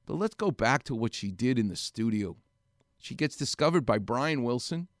 But let's go back to what she did in the studio. She gets discovered by Brian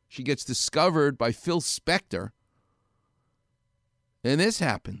Wilson. She gets discovered by Phil Spector. And this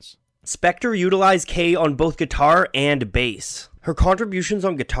happens. Spector utilized Kay on both guitar and bass. Her contributions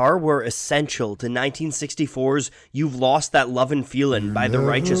on guitar were essential to 1964's You've Lost That Lovin' Feelin' by the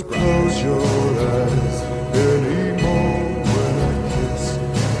Righteous Brothers.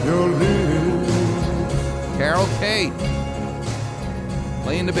 Carol Kay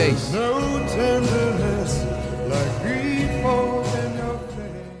playing the bass. No tenderness like grief in your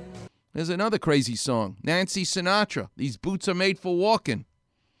face. There's another crazy song, Nancy Sinatra, These Boots Are Made for Walking.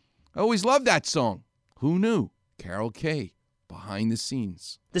 I always loved that song. Who knew? Carol Kay, behind the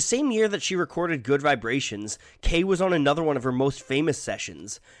scenes. The same year that she recorded Good Vibrations, Kay was on another one of her most famous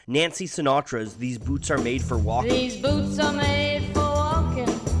sessions, Nancy Sinatra's These Boots Are Made for Walking. These boots are made for walking,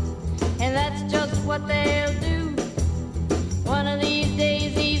 and that's just what they'll do. One of these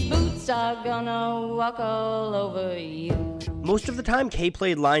days, these boots are gonna walk all over you. Most of the time, Kay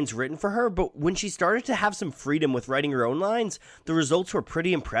played lines written for her, but when she started to have some freedom with writing her own lines, the results were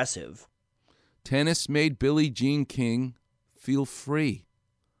pretty impressive. Tennis made Billie Jean King feel free.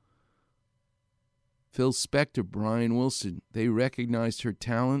 Phil Spector, Brian Wilson, they recognized her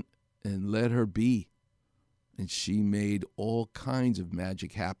talent and let her be. And she made all kinds of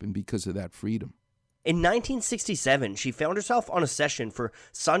magic happen because of that freedom. In 1967, she found herself on a session for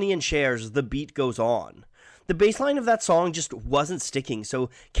Sonny and Cher's The Beat Goes On. The bass line of that song just wasn't sticking, so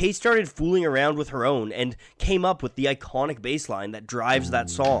Kay started fooling around with her own and came up with the iconic bass line that drives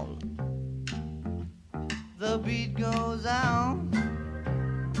that song. The beat goes on.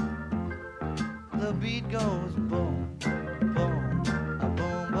 The beat goes boom, boom, a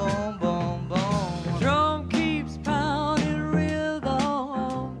boom, boom, boom, boom. Drum keeps pounding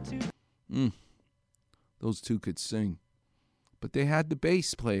rhythm. Those two could sing. But they had the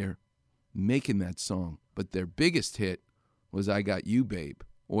bass player making that song. But their biggest hit was I Got You, Babe.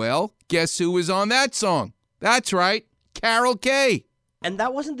 Well, guess who was on that song? That's right, Carol Kaye. And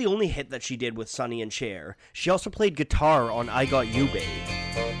that wasn't the only hit that she did with Sonny and Cher. She also played guitar on I Got You, Babe.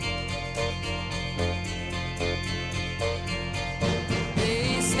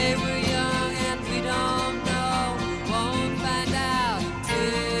 They say we're young and we don't know. We won't find out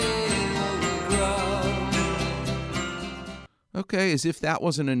till we grow. Okay, as if that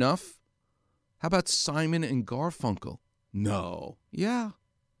wasn't enough. How about Simon and Garfunkel? No. Yeah.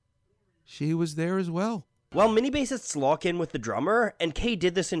 She was there as well. While mini bassists lock in with the drummer, and Kay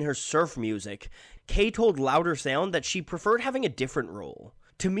did this in her surf music, Kay told Louder Sound that she preferred having a different role.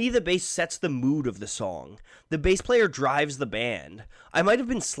 To me, the bass sets the mood of the song. The bass player drives the band. I might have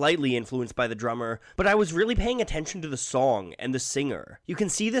been slightly influenced by the drummer, but I was really paying attention to the song and the singer. You can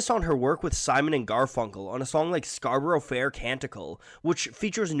see this on her work with Simon and Garfunkel on a song like Scarborough Fair Canticle, which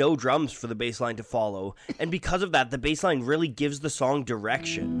features no drums for the bass line to follow, and because of that, the bass line really gives the song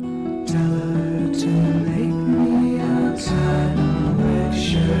direction. Tell her to make me outside on a red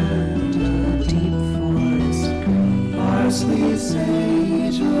shirt, a deep forest green, parsley,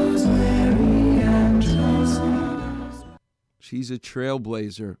 sage, rosemary, and thyme. She's a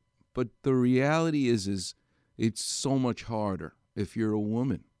trailblazer, but the reality is it's so much harder if you're a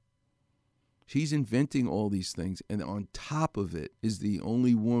woman. She's inventing all these things, and on top of it is the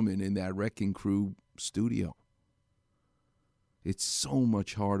only woman in that Wrecking Crew studio. It's so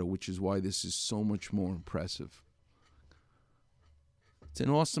much harder, which is why this is so much more impressive. It's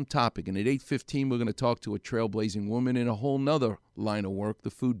an awesome topic, and at 8:15 we're going to talk to a trailblazing woman in a whole nother line of work, the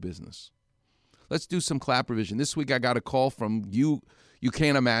food business. Let's do some clap revision. This week I got a call from you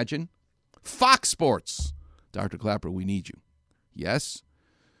can't imagine, Fox Sports. Dr. Clapper, we need you. Yes.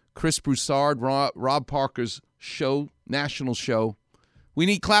 Chris Broussard, Rob Parker's show, national show. We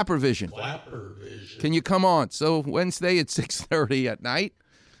need Clapper Vision. Clapper Vision. Can you come on? So Wednesday at 6:30 at night,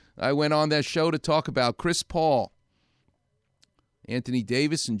 I went on that show to talk about Chris Paul, Anthony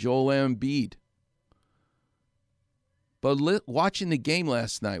Davis, and Joel Embiid. But watching the game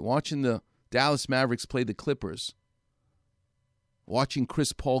last night, watching the Dallas Mavericks play the Clippers, watching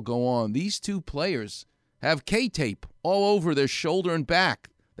Chris Paul go on, these two players have K-tape all over their shoulder and back,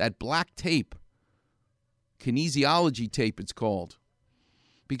 that black tape, kinesiology tape it's called,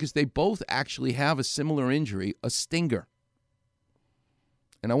 because they both actually have a similar injury, a stinger.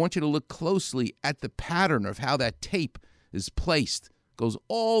 And I want you to look closely at the pattern of how that tape is placed. Goes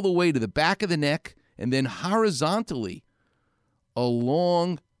all the way to the back of the neck and then horizontally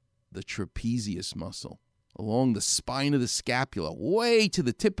along the trapezius muscle, along the spine of the scapula, way to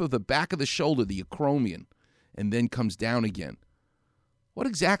the tip of the back of the shoulder, the acromion, and then comes down again. What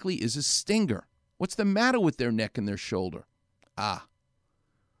exactly is a stinger? What's the matter with their neck and their shoulder?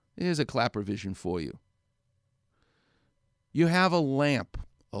 Here's a Clapper Vision for you. You have a lamp,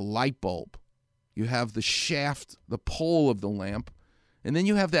 a light bulb. You have the shaft, the pole of the lamp, and then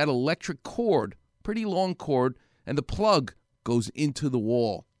you have that electric cord, pretty long cord, and the plug goes into the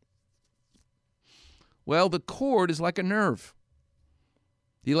wall. Well, the cord is like a nerve.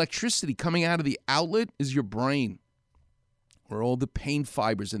 The electricity coming out of the outlet is your brain, where all the pain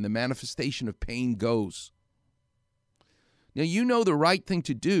fibers and the manifestation of pain goes. Now, you know the right thing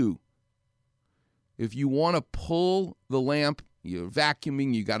to do. If you want to pull the lamp, you're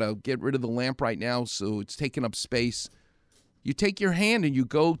vacuuming, you got to get rid of the lamp right now so it's taking up space. You take your hand and you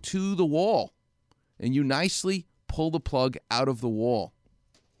go to the wall, and you nicely pull the plug out of the wall.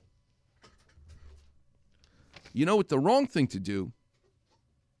 You know what the wrong thing to do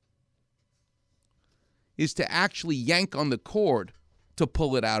is to actually yank on the cord to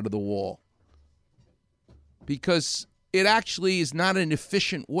pull it out of the wall, because it actually is not an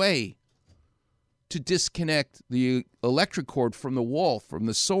efficient way to disconnect the electric cord from the wall, from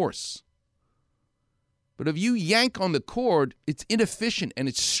the source. But if you yank on the cord, it's inefficient and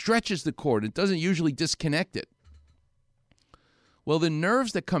it stretches the cord. It doesn't usually disconnect it. Well, the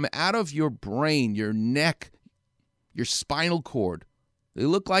nerves that come out of your brain, your neck, your spinal cord, they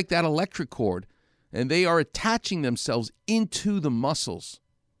look like that electric cord, and they are attaching themselves into the muscles.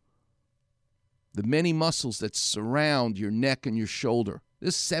 the many muscles that surround your neck and your shoulder.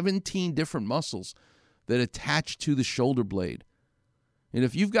 There's 17 different muscles that attach to the shoulder blade. And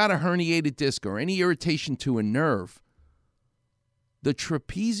if you've got a herniated disc or any irritation to a nerve, the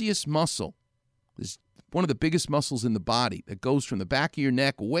trapezius muscle is one of the biggest muscles in the body that goes from the back of your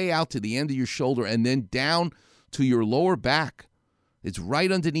neck way out to the end of your shoulder and then down to your lower back. It's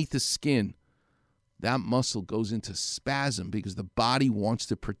right underneath the skin. That muscle goes into spasm because the body wants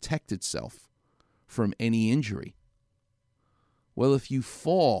to protect itself from any injury. Well, if you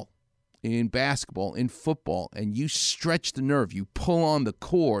fall in basketball, in football, and you stretch the nerve, you pull on the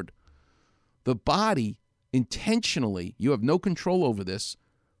cord, the body intentionally, you have no control over this,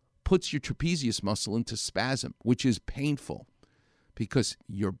 puts your trapezius muscle into spasm, which is painful because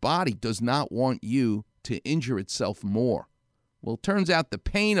your body does not want you to injure itself more. Well, it turns out the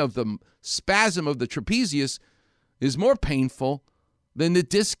pain of the spasm of the trapezius is more painful than the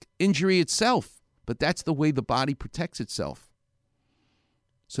disc injury itself, but that's the way the body protects itself.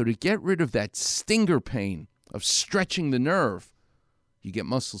 So to get rid of that stinger pain of stretching the nerve, you get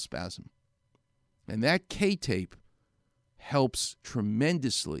muscle spasm. And that K-tape helps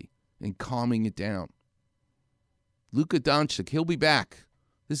tremendously in calming it down. Luka Doncic, he'll be back.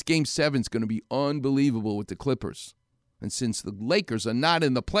 This Game 7 is going to be unbelievable with the Clippers. And since the Lakers are not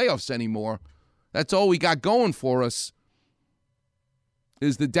in the playoffs anymore, that's all we got going for us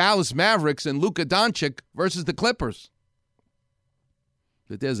is the Dallas Mavericks and Luka Doncic versus the Clippers.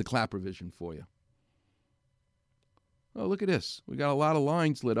 But there's a Clapper vision for you. Oh, look at this. We got a lot of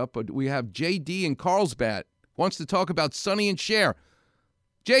lines lit up, but we have J.D. in Carlsbad. Wants to talk about Sonny and Cher.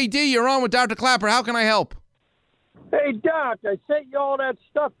 J.D., you're on with Dr. Clapper. How can I help? Hey, Doc, I sent you all that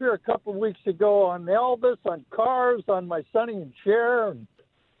stuff here a couple of weeks ago on Elvis, on cars, on my Sonny and Cher.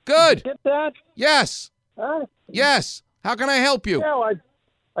 Good. Did you get that? Yes. Huh? Yes. How can I help you? Yeah,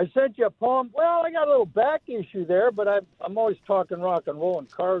 I sent you a poem. Well, I got a little back issue there, but I'm always talking rock and roll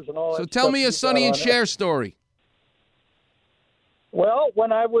and cars and all that. So tell me a Sonny and Cher story. Well,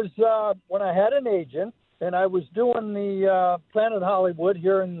 when I had an agent and I was doing the Planet Hollywood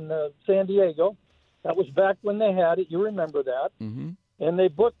here in San Diego, that was back when they had it. You remember that. Mm-hmm. And they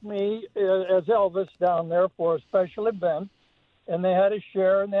booked me as Elvis down there for a special event. And they had a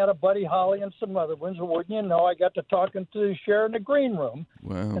Cher, and they had a Buddy Holly and some other ones. Well, wouldn't you know, I got to talking to Cher in the green room.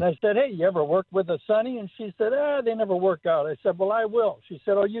 Wow. And I said, hey, you ever work with a Sonny? And she said, they never work out. I said, well, I will. She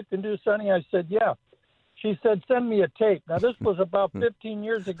said, oh, you can do Sonny? I said, yeah. She said, send me a tape. Now, this was about 15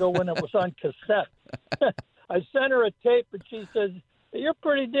 years ago when it was on cassette. I sent her a tape, and she said, you're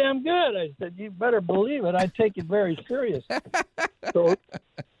pretty damn good. I said, you better believe it. I take it very serious. So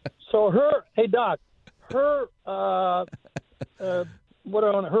her, hey, Doc, her, her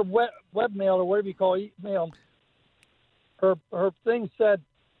webmail or whatever you call email, her thing said,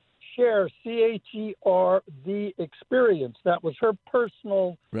 Cher, CHER, the experience. That was her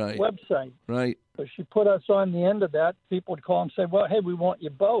personal website. Right. So she put us on the end of that. People would call and say, well, hey, we want you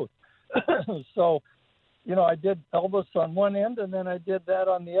both. So, you know, I did Elvis on one end, and then I did that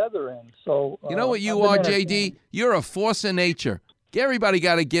on the other end. So you know what you are, JD? You're a force of nature. Everybody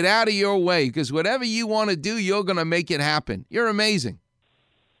got to get out of your way because whatever you want to do, you're going to make it happen. You're amazing.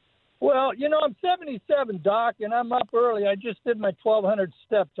 Well, you know, I'm 77, Doc, and I'm up early. I just did my 1,200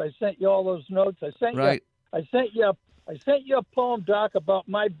 steps. I sent you all those notes. I sent you a poem, Doc, about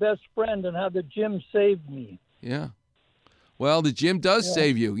my best friend and how the gym saved me. Yeah. Well, the gym does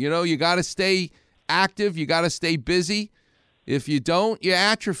save you. You know, you got to stay active. You got to stay busy. If you don't, you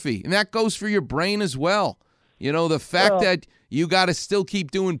atrophy. And that goes for your brain as well. You know, the fact that you got to still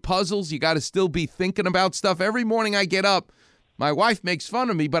keep doing puzzles. You got to still be thinking about stuff. Every morning I get up, my wife makes fun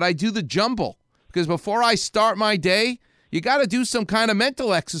of me, but I do the jumble. Because before I start my day, you got to do some kind of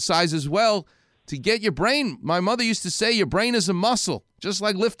mental exercise as well to get your brain. My mother used to say your brain is a muscle, just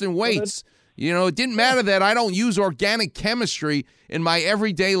like lifting weights. You know, it didn't matter that I don't use organic chemistry in my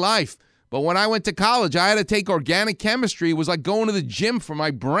everyday life. But when I went to college, I had to take organic chemistry. It was like going to the gym for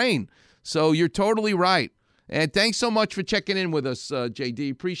my brain. So you're totally right. And thanks so much for checking in with us,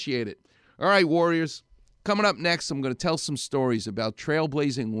 JD. Appreciate it. All right, Warriors. Coming up next, I'm going to tell some stories about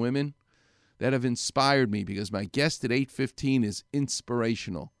trailblazing women that have inspired me because my guest at 8:15 is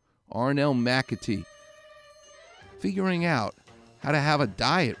inspirational. Arnell McAtee. Figuring out how to have a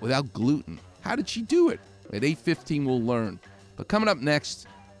diet without gluten. How did she do it? At 8:15, we'll learn. But coming up next,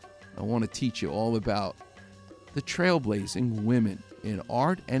 I want to teach you all about the trailblazing women in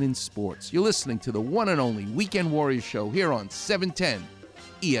art and in sports. You're listening to the one and only Weekend Warriors Show here on 710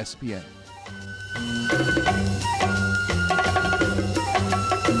 ESPN.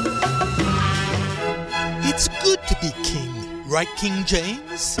 It's good to be king, Right, King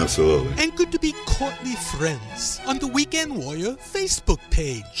James? Absolutely. And good to be courtly friends on the Weekend Warrior Facebook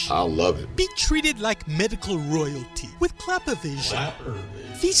page. I love it. Be treated like medical royalty with Clappervision.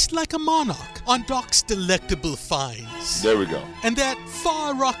 Feast like a monarch on Doc's delectable finds. There we go. And that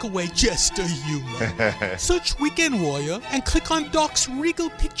far rockaway jester humor. Search Weekend Warrior and click on Doc's regal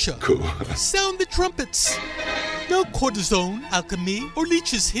picture. Cool. Sound the trumpets. No cortisone, alchemy, or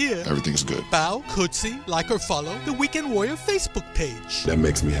leeches here. Everything's good. Bow, curtsy, like or follow the Weekend Warrior Facebook page. That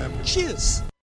makes me happy. Cheers.